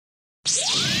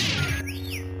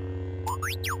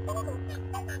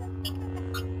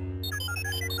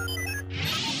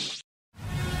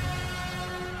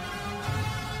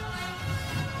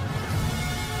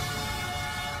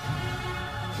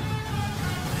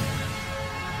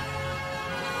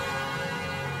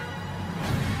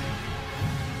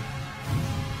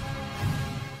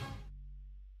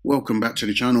Welcome back to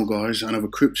the channel, guys. Another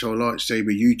crypto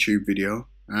lightsaber YouTube video,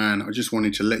 and I just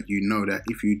wanted to let you know that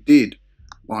if you did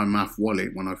buy Math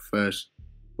Wallet when I first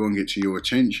brought it to your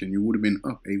attention, you would have been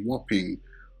up a whopping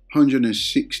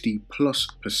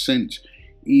 160+%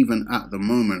 even at the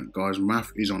moment, guys.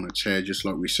 Math is on a tear, just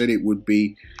like we said it would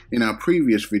be in our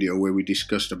previous video where we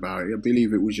discussed about it. I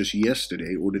believe it was just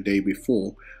yesterday or the day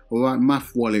before. All right,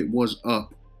 Math Wallet was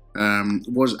up.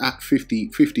 Was at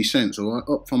 50 cents, all right,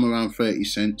 up from around 30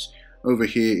 cents. Over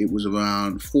here it was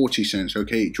around 40 cents.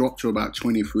 Okay, it dropped to about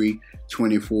 23,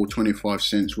 24, 25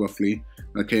 cents roughly.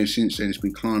 Okay, and since then it's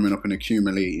been climbing up and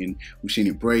accumulating. We've seen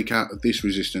it break out of this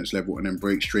resistance level and then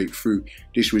break straight through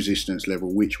this resistance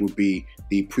level, which would be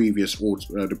the previous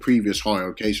high.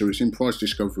 Okay, so it's in price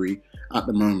discovery at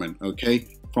the moment. Okay,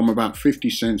 from about 50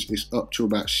 cents it's up to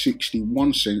about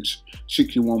 61 cents,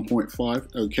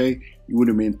 61.5. okay, you would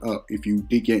have been up if you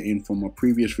did get in from my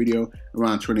previous video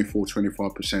around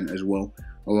 24-25% as well.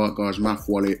 All right, guys, Math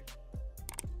Wallet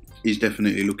is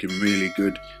definitely looking really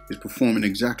good. It's performing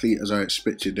exactly as I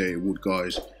expected that it would,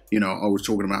 guys. You know, I was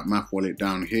talking about Math Wallet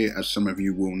down here, as some of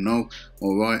you will know.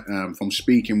 All right, from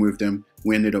speaking with them,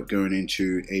 we ended up going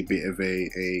into a bit of a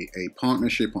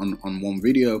partnership on one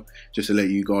video, just to let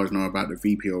you guys know about the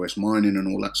VPOS mining and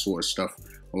all that sort of stuff.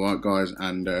 All right, guys,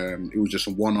 and it was just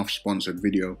a one-off sponsored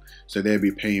video, so they'll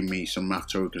be paying me some Math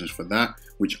tokens for that,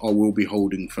 which I will be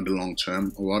holding for the long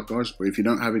term. All right, guys, but if you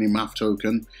don't have any Math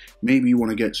token, maybe you want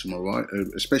to get some. All right,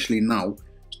 especially now,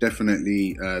 it's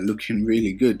definitely looking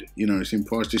really good. You know, it's in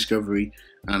price discovery,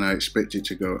 and I expect it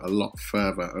to go a lot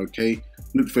further. Okay,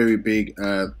 looks very big,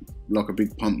 like a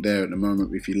big pump there at the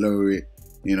moment. If you lower it,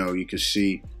 you know, you can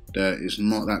see that it's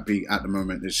not that big at the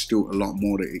moment. There's still a lot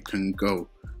more that it can go.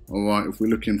 All right, if we're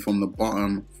looking from the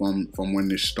bottom, from when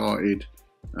this started,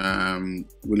 we're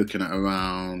looking at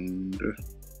around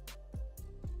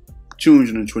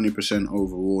 220%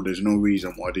 overall. There's no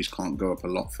reason why this can't go up a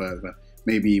lot further.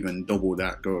 Maybe even double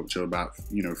that, go up to about,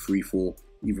 you know, 3, 4,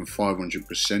 even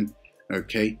 500%.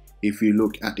 Okay, if you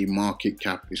look at the market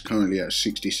cap, it's currently at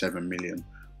 67 million.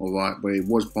 All right, but it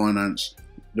was Binance,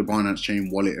 the Binance Chain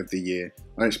Wallet of the year.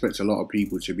 I expect a lot of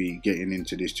people to be getting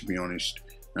into this, to be honest.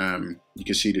 You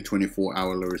can see the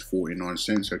 24-hour low is 49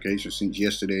 cents. Okay, so since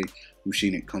yesterday we've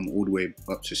seen it come all the way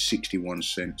up to 61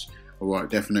 cents. All right,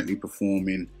 definitely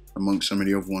performing amongst some of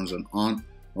the other ones that aren't.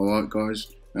 All right, guys,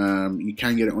 you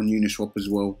can get it on Uniswap as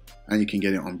well, and you can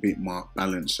get it on Bitmark,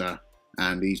 Balancer,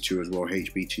 and these two as well,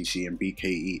 HBTC and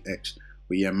BKEX.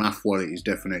 But yeah, Math Wallet is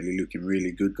definitely looking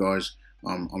really good, guys.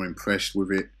 I'm impressed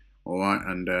with it. All right,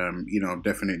 and you know, I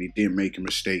definitely didn't make a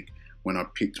mistake when I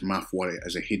picked Math Wallet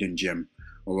as a hidden gem.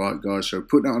 All right, guys, so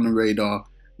put that on the radar.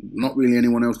 Not really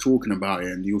anyone else talking about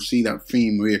it, and you'll see that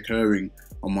theme reoccurring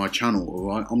on my channel. All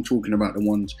right, I'm talking about the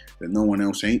ones that no one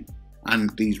else ain't,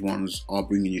 and these ones are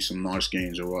bringing you some nice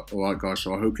gains. All right, guys,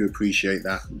 so I hope you appreciate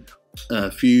that. A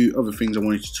few other things I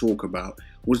wanted to talk about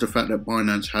was the fact that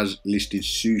Binance has listed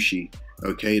Sushi.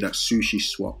 Okay, that's Sushi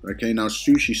Swap. Okay, now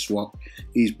Sushi Swap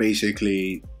is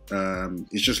basically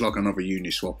it's just like another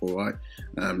Uniswap. All right,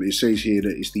 it says here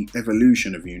that it's the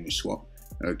evolution of Uniswap.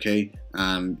 Okay,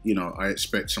 and you know, I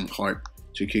expect some hype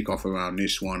to kick off around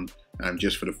this one,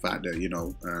 just for the fact that, you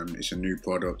know, it's a new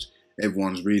product.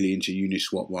 Everyone's really into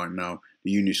Uniswap right now.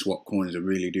 The Uniswap coins are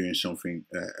really doing something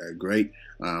great,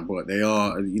 but they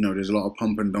are, you know, there's a lot of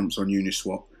pump and dumps on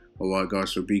Uniswap. All right,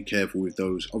 guys, so be careful with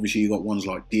those. Obviously, you got ones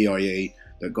like DIA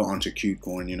that got onto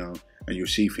KuCoin, you know, and you'll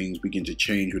see things begin to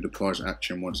change with the price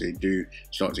action once they do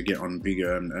start to get on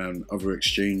bigger other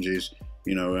exchanges.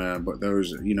 You know, but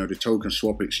those, you know, the token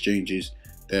swap exchanges,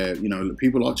 they're, you know,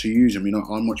 people like to use them. You know,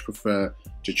 I much prefer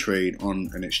to trade on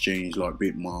an exchange like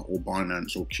Bitmark or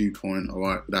Binance or KuCoin. All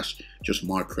right, that's just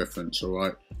my preference. All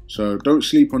right, so don't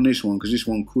sleep on this one, because this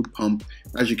one could pump.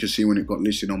 As you can see, when it got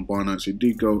listed on Binance, it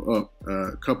did go up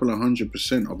a couple of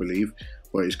 100%, I believe,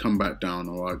 but it's come back down.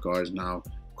 All right, guys, now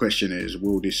question is,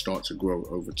 will this start to grow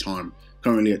over time?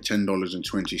 Currently at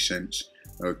 $10.20.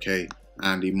 Okay,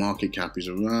 and the market cap is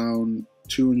around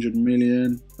 200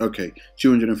 million. Okay,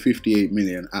 258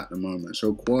 million at the moment,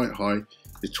 so quite high.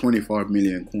 It's 25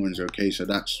 million coins. Okay, so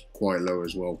that's quite low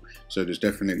as well, so there's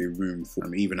definitely room for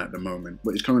them even at the moment,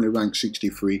 but it's currently ranked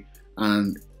 63,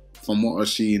 and from what I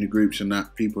see in the groups and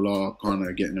that, people are kind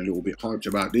of getting a little bit hyped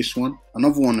about this one.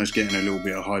 Another one that's getting a little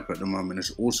bit of hype at the moment,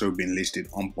 has also been listed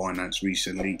on Binance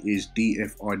recently, is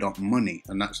DFI.Money,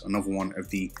 and that's another one of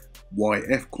the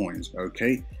YF coins,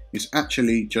 okay? It's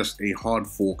actually just a hard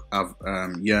fork of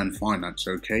Yearn Finance,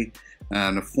 okay?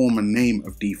 And the former name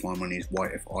of DeFi.Money is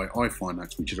YFII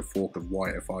Finance, which is a fork of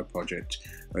YFI project,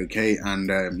 okay? And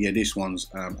yeah, this one's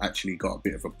actually got a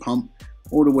bit of a pump,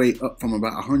 all the way up from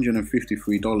about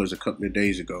 $153 a couple of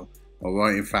days ago. All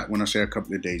right, in fact, when I say a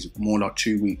couple of days, more like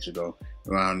 2 weeks ago,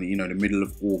 around, you know, the middle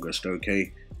of August,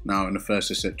 okay? Now, in the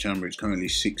 1st of September, it's currently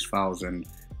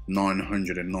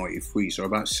 6,993, so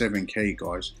about 7K,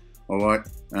 guys. All right.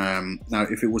 Now,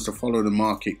 if it was to follow the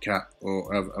market cap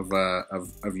or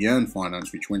of Yearn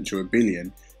Finance, which went to $1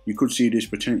 billion, you could see this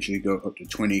potentially go up to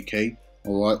 20K.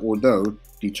 All right. Although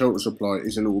the total supply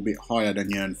is a little bit higher than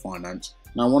Yearn Finance.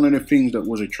 Now, one of the things that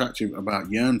was attractive about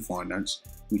Yearn Finance,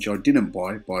 which I didn't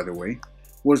buy, by the way,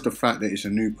 was the fact that it's a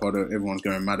new product. Everyone's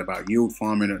going mad about yield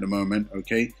farming at the moment.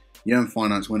 Okay. Yearn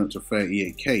Finance went up to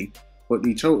 38K, but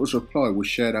the total supply was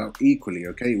shared out equally.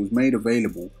 Okay. It was made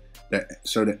available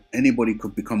so that anybody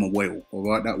could become a whale. All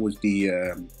right, that was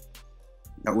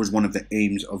one of the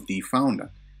aims of the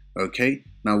founder. Okay,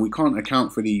 now we can't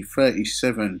account for the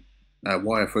 37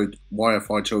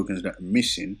 YFI tokens that are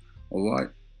missing. All right,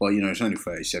 but you know, it's only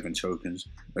 37 tokens.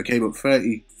 Okay, but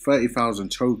 30,000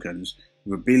 tokens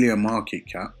with $1 billion market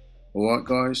cap. All right,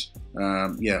 guys.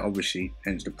 Yeah, obviously,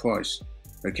 hence the price.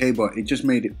 Okay, but it just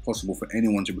made it possible for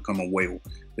anyone to become a whale.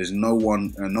 There's no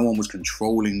one was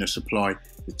controlling the supply.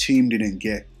 The team didn't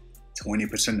get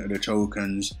 20% of the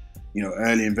tokens. You know,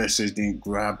 early investors didn't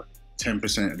grab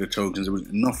 10% of the tokens. There was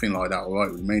nothing like that. All right,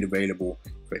 it was made available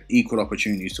for equal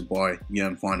opportunities to buy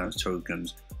Yearn Finance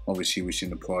tokens. Obviously, we've seen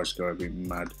the price go a bit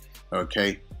mad.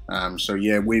 Okay, so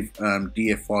yeah, with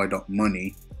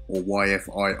DFI.Money or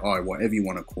YFII, whatever you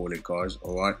want to call it, guys.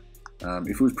 All right.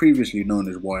 If it was previously known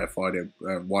as YFII,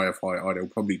 they'll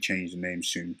probably change the name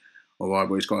soon. Alright,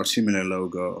 but it's got a similar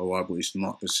logo, alright, but it's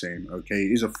not the same. Okay,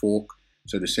 it is a fork,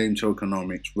 so the same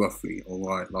tokenomics roughly.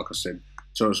 Alright, like I said,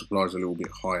 total supply is a little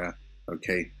bit higher.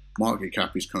 Okay, market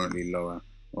cap is currently lower.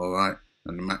 Alright,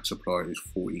 and the max supply is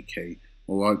 40K.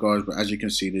 Alright, guys, but as you can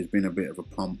see, there's been a bit of a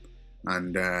pump,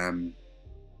 and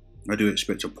I do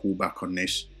expect a pullback on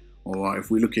this. Alright, if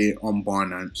we look at it on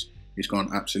Binance, it's gone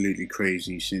absolutely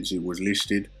crazy since it was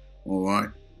listed. All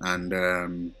right,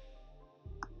 and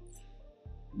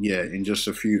yeah, in just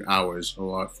a few hours,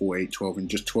 all right, 4, 8, 12, in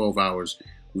just 12 hours,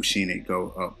 we've seen it go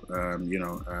up. You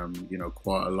know,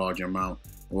 quite a large amount.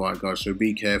 All right, guys, so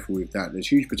be careful with that. There's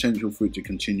huge potential for it to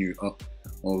continue up.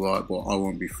 All right, but I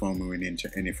won't be FOMOing into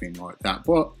anything like that.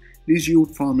 But these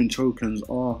yield farming tokens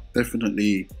are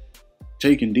definitely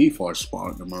taking DeFi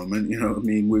spot at the moment. You know what I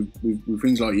mean? With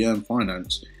things like Yearn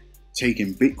Finance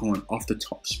taking Bitcoin off the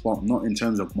top spot, not in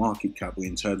terms of market cap, but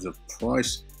in terms of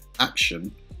price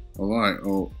action. All right,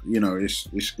 or you know, it's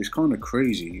kind of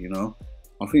crazy. You know,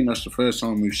 I think that's the first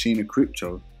time we've seen a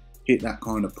crypto hit that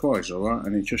kind of price. All right,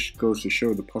 and it just goes to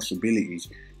show the possibilities.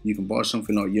 You can buy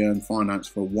something like Yearn Finance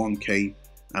for 1K,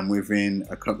 and within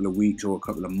a couple of weeks or a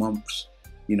couple of months,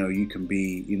 you know, you can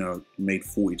be, you know, made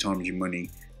 40 times your money.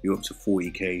 You're up to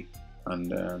 40K.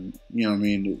 And you know what I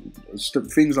mean,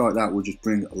 things like that will just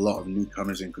bring a lot of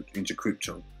newcomers into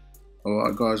crypto. All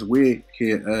right, guys, we're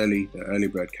here early. The early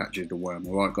bird catches the worm.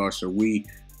 All right, guys, so we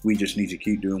just need to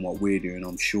keep doing what we're doing.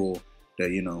 I'm sure that,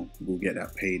 you know, we'll get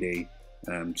that payday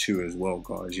too as well,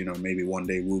 guys. You know, maybe one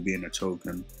day we'll be in a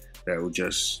token that will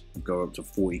just go up to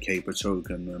 40K per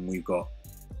token, and we've got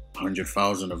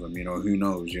 100,000 of them. You know, who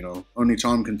knows? You know, only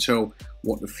time can tell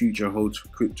what the future holds for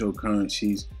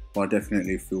cryptocurrencies. But I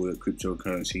definitely feel that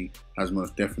cryptocurrency has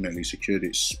most definitely secured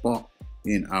its spot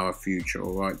in our future.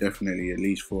 All right, definitely, at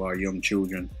least for our young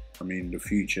children. I mean, the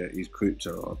future is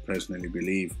crypto. I personally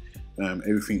believe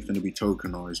everything's going to be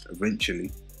tokenized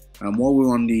eventually. And while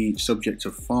we're on the subject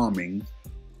of farming,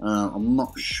 I'm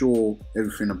not sure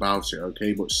everything about it,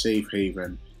 okay, but Safe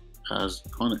Haven has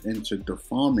kind of entered the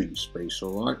farming space.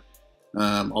 All right,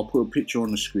 I'll put a picture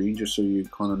on the screen just so you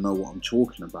kind of know what I'm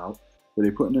talking about. But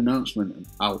they put an announcement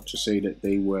out to say that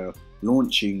they were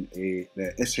launching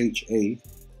their SHA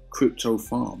crypto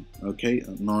farm, okay,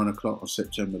 at 9 o'clock on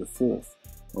September the 4th,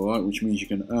 all right, which means you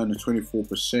can earn a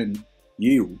 24%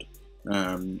 yield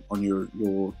on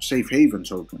your Safe Haven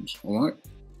tokens, all right.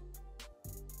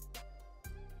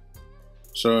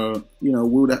 So, you know,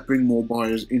 will that bring more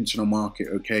buyers into the market?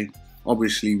 Okay,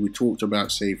 obviously we talked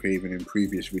about Safe Haven in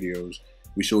previous videos.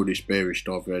 We saw this bearish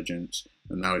divergence,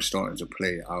 and now it's starting to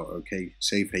play out. Okay,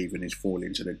 Safe Haven is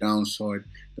falling to the downside.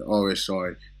 The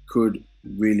RSI could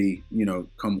really, you know,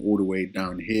 come all the way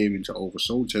down here into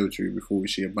oversold territory before we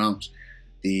see a bounce.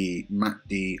 The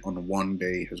MACD on the 1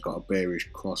 day has got a bearish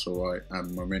cross, all right,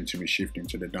 and momentum is shifting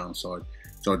to the downside.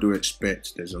 So I do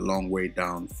expect there's a long way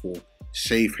down for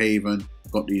Safe Haven.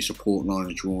 Got these support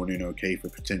lines drawn in, okay, for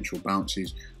potential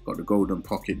bounces. Got the golden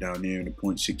pocket down here in the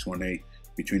 0.618,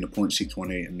 between the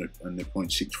 0.618 and the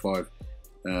 0.65,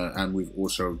 and we've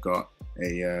also got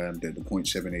the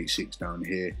 0.786 down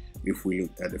here. If we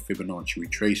look at the Fibonacci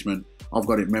retracement, I've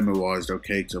got it memorized,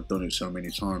 okay, because I've done it so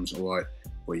many times, all right.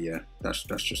 But yeah, that's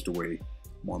just the way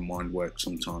my mind works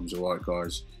sometimes, all right,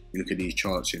 guys. You look at these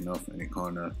charts enough, and it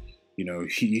kind of, you know,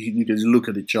 you can look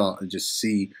at the chart and just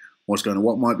see what's going on.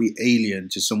 What might be alien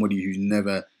to somebody who's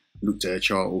never looked at a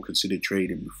chart or considered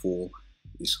trading before,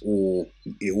 it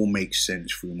all makes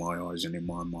sense through my eyes and in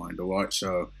my mind, all right.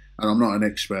 So, and I'm not an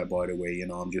expert, by the way, you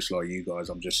know, I'm just like you guys.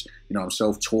 I'm just, you know, I'm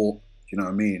self-taught, you know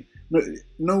what I mean?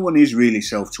 No one is really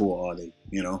self-taught, are they?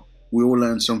 You know, we all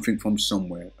learn something from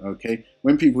somewhere, okay?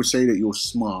 When people say that you're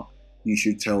smart, you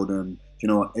should tell them, you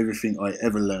know what, everything I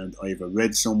ever learned, I either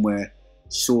read somewhere,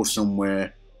 saw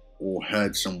somewhere, or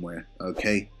heard somewhere,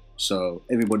 okay? So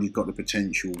everybody's got the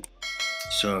potential.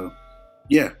 So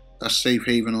yeah, that's Safe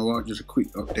Haven, all right? Just a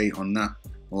quick update on that,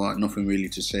 all right? Nothing really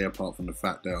to say apart from the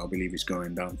fact that I believe it's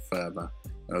going down further,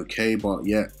 okay? But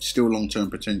yeah, still long-term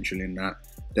potential in that,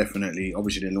 definitely.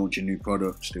 Obviously, they're launching new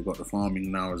products. They've got the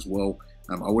farming now as well.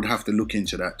 I would have to look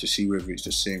into that to see whether it's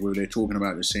the same, whether they're talking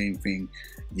about the same thing,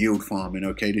 yield farming,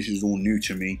 okay? This is all new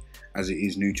to me, as it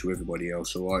is new to everybody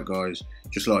else, all right, guys?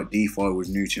 Just like DeFi was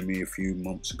new to me a few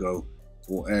months ago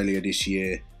or earlier this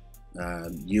year,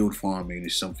 yield farming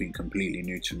is something completely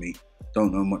new to me.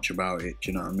 Don't know much about it,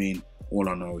 do you know what I mean? All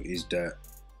I know is that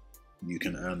you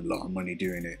can earn a lot of money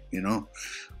doing it, you know?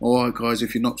 All right, guys,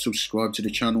 if you're not subscribed to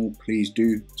the channel, please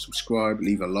do subscribe,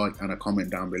 leave a like and a comment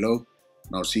down below.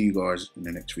 And I'll see you guys in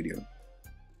the next video.